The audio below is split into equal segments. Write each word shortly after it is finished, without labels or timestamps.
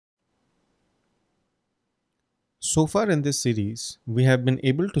So far in this series, we have been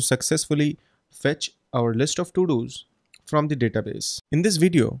able to successfully fetch our list of to-dos from the database. In this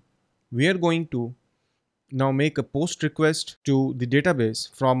video, we are going to now make a post request to the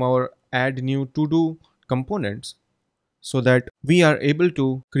database from our add new to-do components so that we are able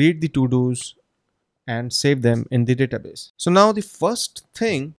to create the to-dos and save them in the database. So now the first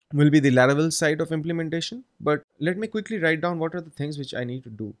thing will be the Laravel side of implementation, but let me quickly write down what are the things which I need to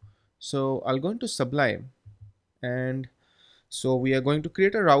do. So I'll go into Sublime, and so we are going to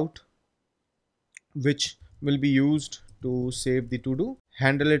create a route which will be used to save the to do,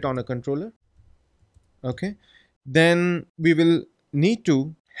 handle it on a controller. Okay, then we will need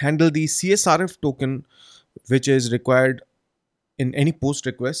to handle the CSRF token which is required in any post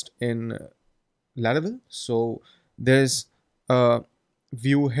request in Laravel. So there's a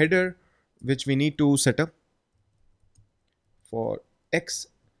view header which we need to set up for X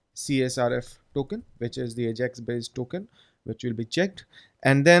CSRF token, which is the Ajax based token, which will be checked.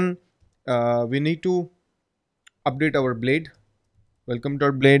 And then we need to update our blade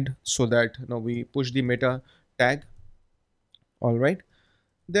welcome.blade so that now we push the meta tag. All right,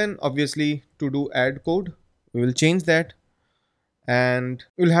 then obviously to do add code, we will change that, and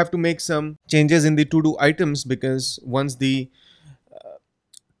we'll have to make some changes in the to do items because once the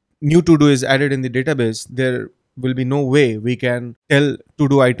new to do is added in the database, there will be no way we can tell to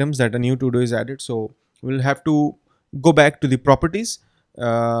do items that a new to do is added. So we'll have to go back to the properties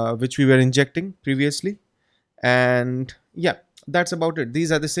which we were injecting previously. And yeah, that's about it. These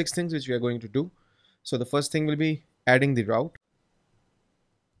are the 6 things which we are going to do. So the first thing will be adding the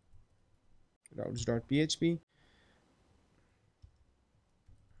routes.php.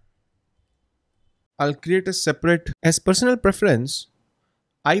 I'll create a separate, as personal preference,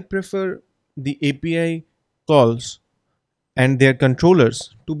 I prefer the API calls and their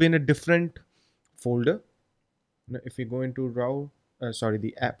controllers to be in a different folder. Now, if we go into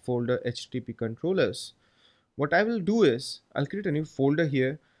the app folder, HTTP controllers, what I will do is I'll create a new folder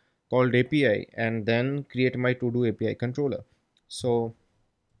here called API and then create my to do API controller. So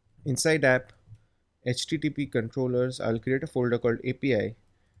inside app HTTP controllers, I'll create a folder called API,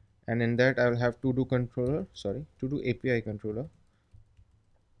 and in that I will have to do API controller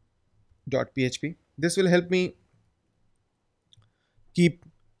 .php. This will help me keep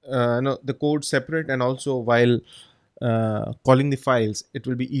no, the code separate, and also while calling the files, it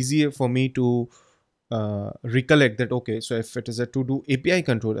will be easier for me to recollect that okay, so if it is a to do API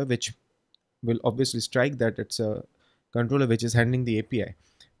controller, which will obviously strike that it's a controller which is handling the API.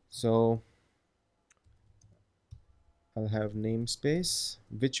 So I'll have namespace,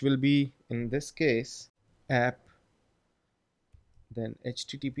 which will be in this case app, then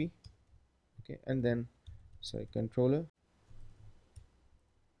HTTP, okay, and then controller,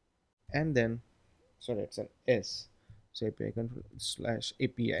 and then it's an S, so API controller slash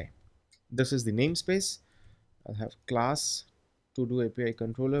API. This is the namespace. I'll have class to do API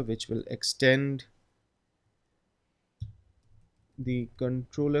controller, which will extend the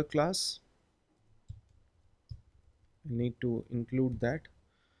controller class. I need to include that.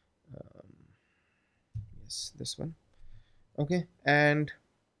 Yes, this one. Okay, and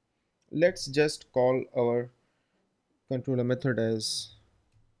let's just call our controller method as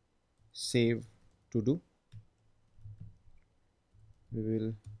save to do. We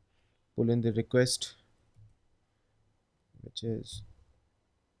will pull in the request, which is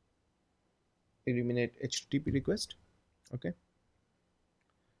eliminate HTTP request. Okay,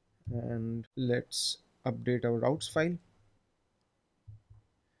 and let's update our routes file.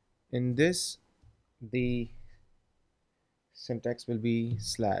 In this, the syntax will be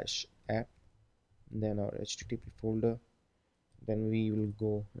 /app, then our HTTP folder, then we will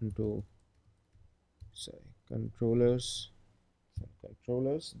go into controllers,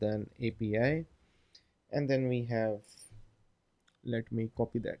 then API, and then we have, let me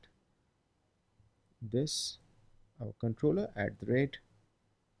copy that, this our controller @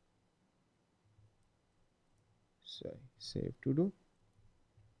 save to do.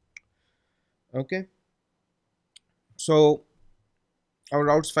 Okay, so our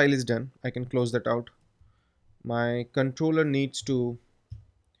routes file is done. I can close that out. My controller needs to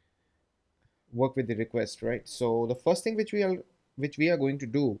work with the request, right? So the first thing which we are going to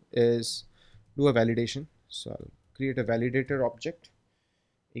do is do a validation. So I'll create a validator object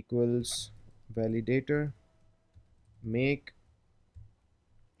equals validator make.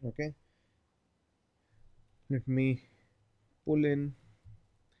 Okay, let me pull in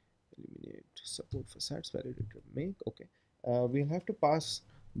eliminate support for sats validator make. Okay, we'll have to pass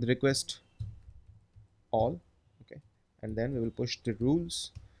the request all. Okay, and then we will push the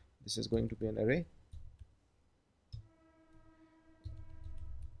rules. This is going to be an array.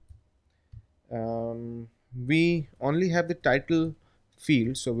 We only have the title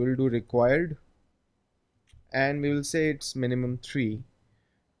field, so we'll do required, and we will say it's minimum 3.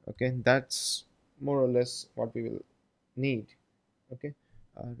 Okay, that's more or less what we will need. Okay,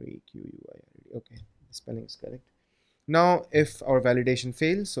 required. Okay, the spelling is correct. Now if our validation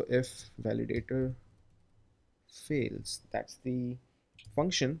fails, so if validator fails, that's the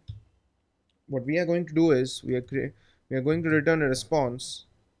function. What we are going to do is we are going to return a response,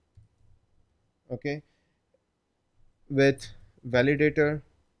 okay, with validator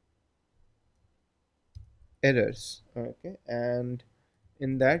errors, okay, and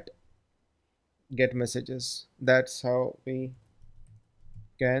in that get messages. That's how we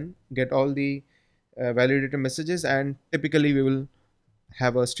can get all the validator messages, and typically we will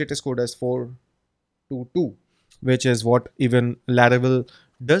have a status code as 422, which is what even Laravel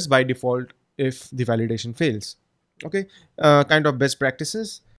does by default if the validation fails. Okay, kind of best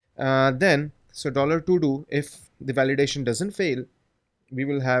practices. Then, so $to do, if the validation doesn't fail, we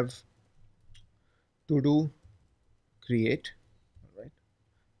will have to do create. All right,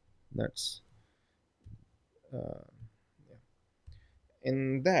 that's uh,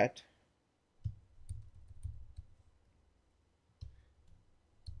 in that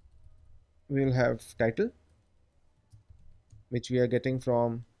we'll have title, which we are getting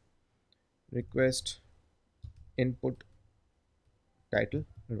from request input title,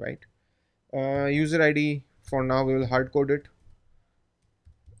 right? User ID, for now we will hard code it.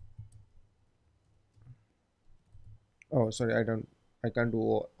 Oh, sorry, I can't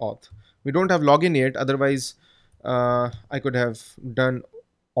do auth. We don't have login yet. Otherwise, I could have done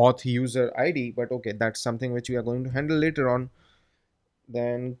auth user ID, but okay, that's something which we are going to handle later on.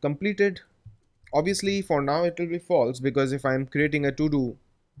 Then completed. Obviously, for now it will be false, because if I'm creating a to do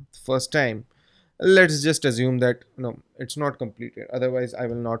first time, let's just assume that no, it's not completed. Otherwise, I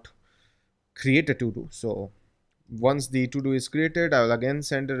will not create a to do. So once the to do is created, I will again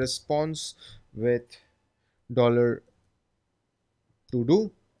send a response with dollar to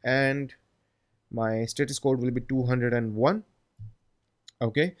do, and my status code will be 201.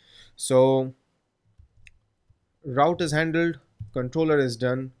 Okay, so route is handled, controller is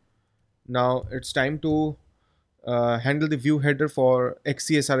done. Now it's time to handle the view header for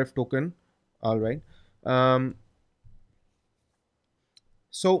xcsrf token. All right, um,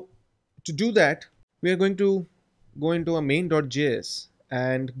 so to do that, we are going to go into a main.js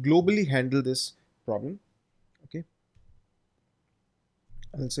and globally handle this problem. Okay,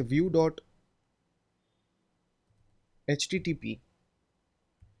 I'll say view.http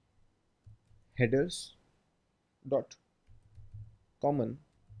headers dot common.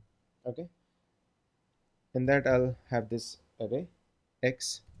 Okay, in that I'll have this array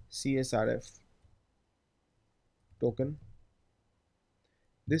x csrf token.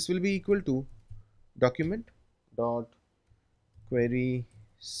 This will be equal to document dot query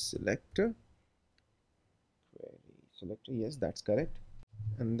selector. Query selector, yes, that's correct.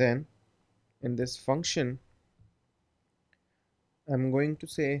 And then in this function, I'm going to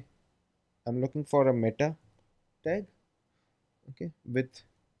say I'm looking for a meta tag, okay, with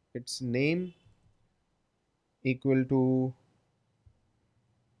its name equal to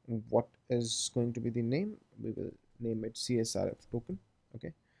what is going to be the name. We will name it csrf token.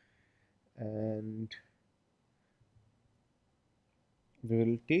 Okay, and we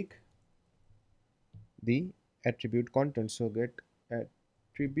will take the attribute content. So get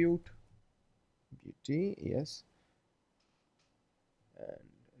attribute beauty, yes, and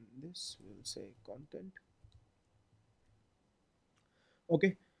in this we'll say content.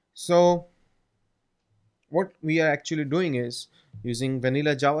 Okay, so what we are actually doing is using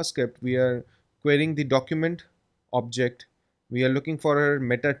vanilla JavaScript. We are querying the document object. We are looking for a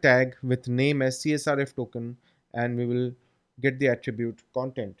meta tag with name as csrf token, and we will get the attribute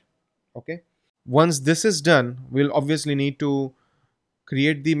content. Okay, once this is done, we'll obviously need to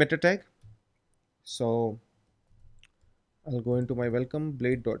create the meta tag. So I'll go into my welcome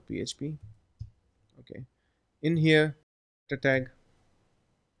blade.php. Okay, in here meta tag,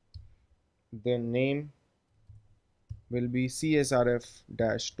 the name will be csrf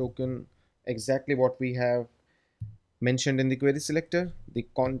dash token, exactly what we have mentioned in the query selector. The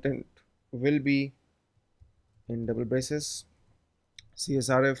content will be in double braces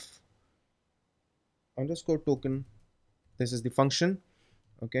csrf underscore token. This is the function.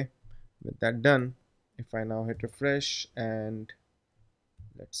 Okay, with that done, if I now hit refresh and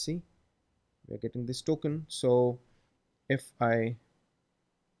let's see, we're getting this token. So if I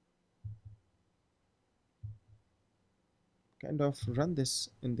kind of run this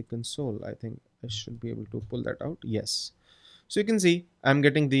in the console, I think I should be able to pull that out. Yes, so you can see I'm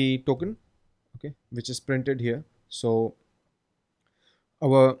getting the token okay, which is printed here. So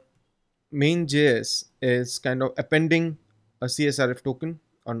our main JS is kind of appending a CSRF token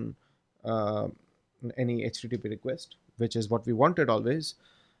on uh, any HTTP request, which is what we wanted always.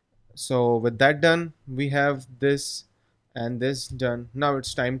 So with that done, we have this and this done. Now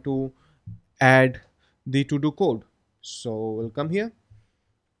it's time to add the to do code. So we'll come here.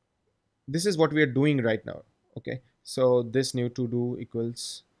 This is what we are doing right now. Okay, so this new to do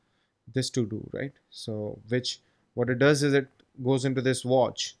equals this to do, right? So which, what it does is it goes into this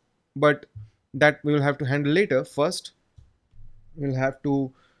watch, but that we will have to handle later. First we'll have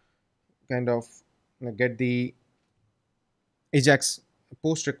to kind of get the Ajax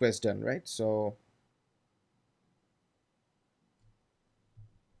post request done, right? So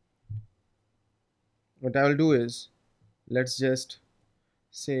what I will do is, let's just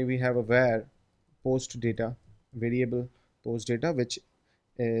say we have a var post data variable, post data, which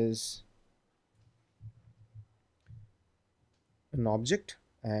is an object,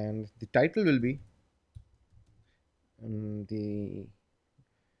 and the title will be the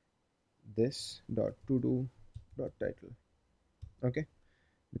this dot to do dot title. Okay,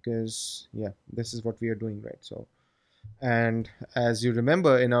 because yeah, this is what we are doing, right? So, and as you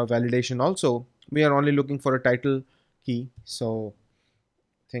remember, in our validation also, we are only looking for a title key. So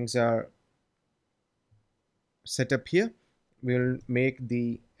things are set up here. We'll make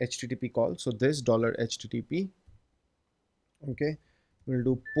the HTTP call. So this dollar $HTTP. Okay, we'll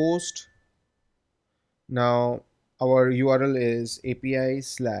do post. Now our URL is API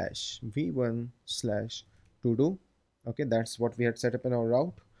slash v1 slash to do. Okay, that's what we had set up in our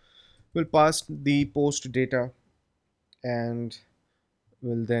route. We'll pass the post data, and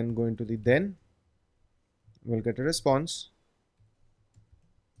we'll then go into the then. We'll get a response,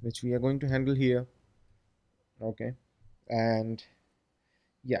 which we are going to handle here. Okay, and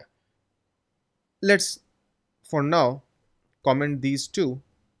yeah, let's for now comment these two.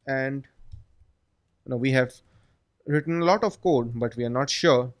 And we have written a lot of code, but we are not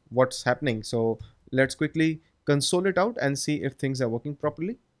sure what's happening. So let's quickly console it out and see if things are working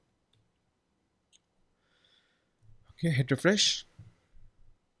properly. Okay, hit refresh.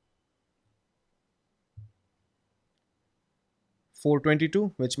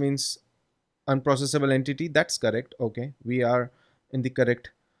 422, which means unprocessable entity. That's correct. Okay, we are in the correct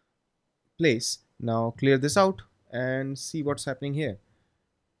place. Now clear this out and see what's happening here.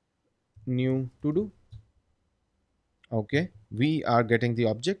 New to do. Okay, we are getting the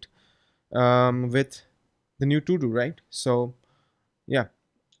object with the new to do, right? So yeah,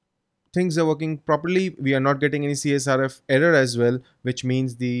 things are working properly. We are not getting any CSRF error as well, which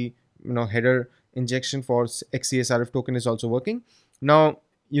means the header injection for XCSRF token is also working. Now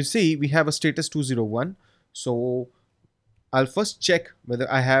you see we have a status 201. So I'll first check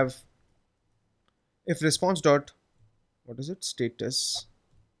whether I have, if response dot, what is it, status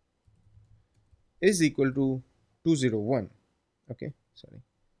is equal to 201. Okay, sorry,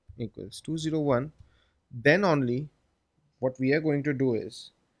 equals 201. Then only what we are going to do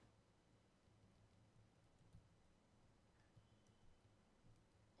is,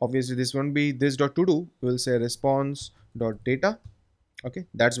 obviously this won't be this dot to do, we'll say response dot data. Okay,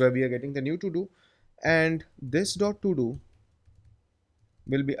 that's where we are getting the new to do, and this dot to do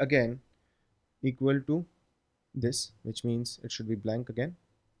will be again equal to this, which means it should be blank again.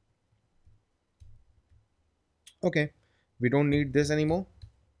 Okay, we don't need this anymore.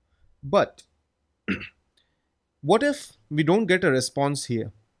 But what if we don't get a response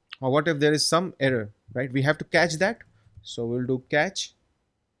here, or what if there is some error, right? We have to catch that. So we'll do catch.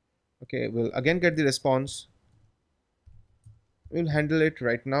 Okay, we'll again get the response. We'll handle it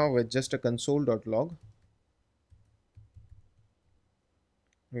right now with just a console.log.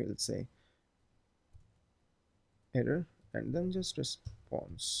 We'll say error and then just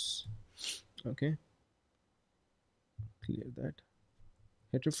response. Okay, clear that,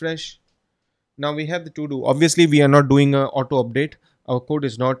 hit refresh. Now we have the to do. Obviously we are not doing a auto update, our code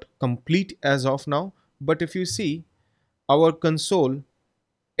is not complete as of now, but if you see, our console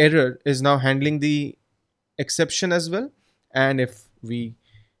error is now handling the exception as well. And if we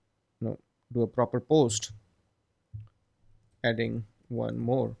do a proper post, adding one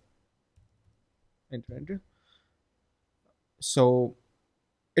more, enter enter, so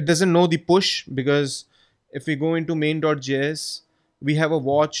it doesn't know the push, because if we go into main.js, we have a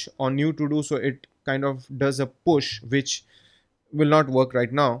watch on new to do, so it kind of does a push, which will not work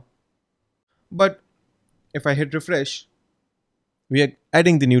right now. But if I hit refresh, we are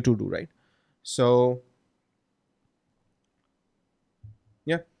adding the new to do, right? So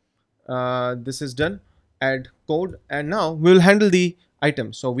yeah, this is done. add code, and now we'll handle the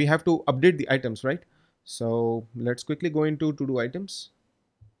items. So we have to update the items, right? So let's quickly go into to do items.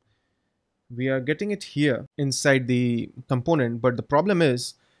 We are getting it here inside the component, but the problem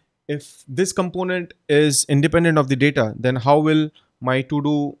is, if this component is independent of the data, then how will my to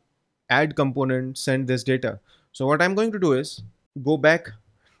do add component send this data? So what I'm going to do is go back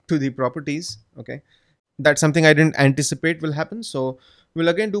to the properties. Okay, that's something I didn't anticipate will happen, so we'll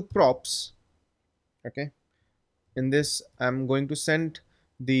again do props. Okay, in this I'm going to send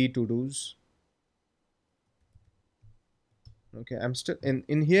the to dos. Okay, I'm still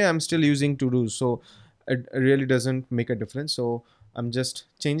in here, I'm still using to dos, so it really doesn't make a difference. So I'm just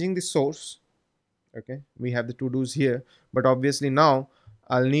changing the source. Okay, we have the to dos here, but obviously now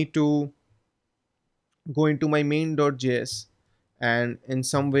I'll need to go into my main.js and in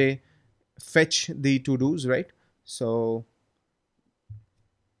some way fetch the to dos, right? So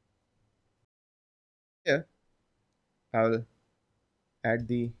here I'll add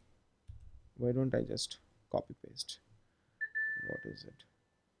the, why don't I just copy paste, what is it,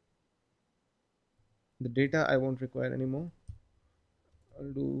 the data I won't require anymore.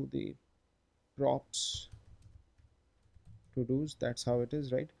 I'll do the props to dos, that's how it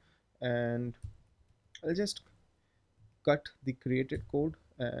is, right? And I'll just cut the created code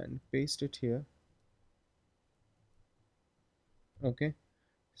and paste it here. Okay,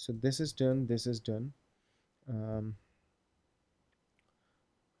 so this is done, this is done.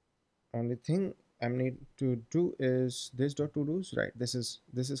 Only thing I need to do is this dot to dos, right? This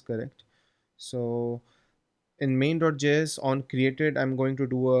is correct. So in main.js on created, I'm going to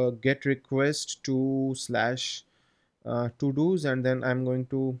do a get request to slash to dos, and then I'm going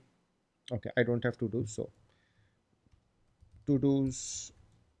to, okay, I don't have to do, so to dos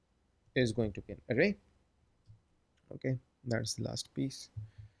is going to be an array. Okay, that's the last piece.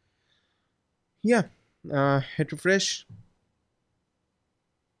 Yeah, hit refresh.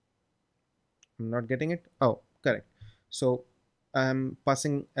 I'm not getting it. Oh, correct. So I'm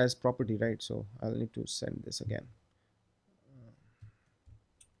passing as property, right? So I'll need to send this again.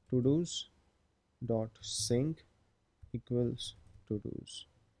 To dos dot sync equals to dos.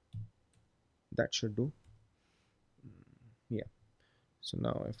 That should do. Yeah. So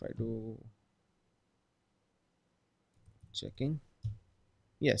now if I do checking,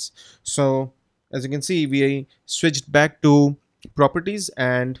 yes. So as you can see, we switched back to properties,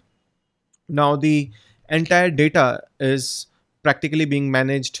 and now the entire data is practically being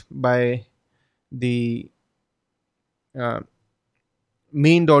managed by the uh,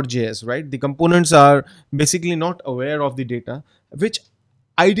 main.js, right? The components are basically not aware of the data, which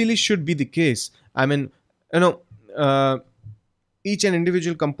ideally should be the case. I mean, you know, uh, each and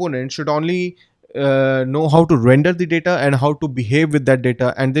individual component should only know how to render the data and how to behave with that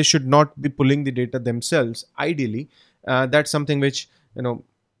data, and they should not be pulling the data themselves. Ideally, that's something which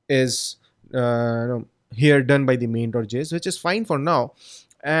is here done by the main.js, which is fine for now.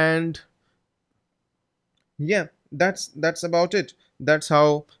 And yeah, that's about it. That's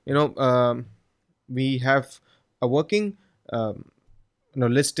how we have a working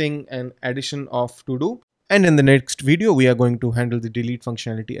listing and addition of to do. And in the next video we are going to handle the delete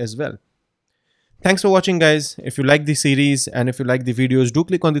functionality as well. Thanks for watching, guys. If you like the series and if you like the videos, do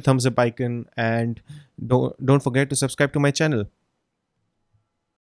click on the thumbs up icon, and don't forget to subscribe to my channel.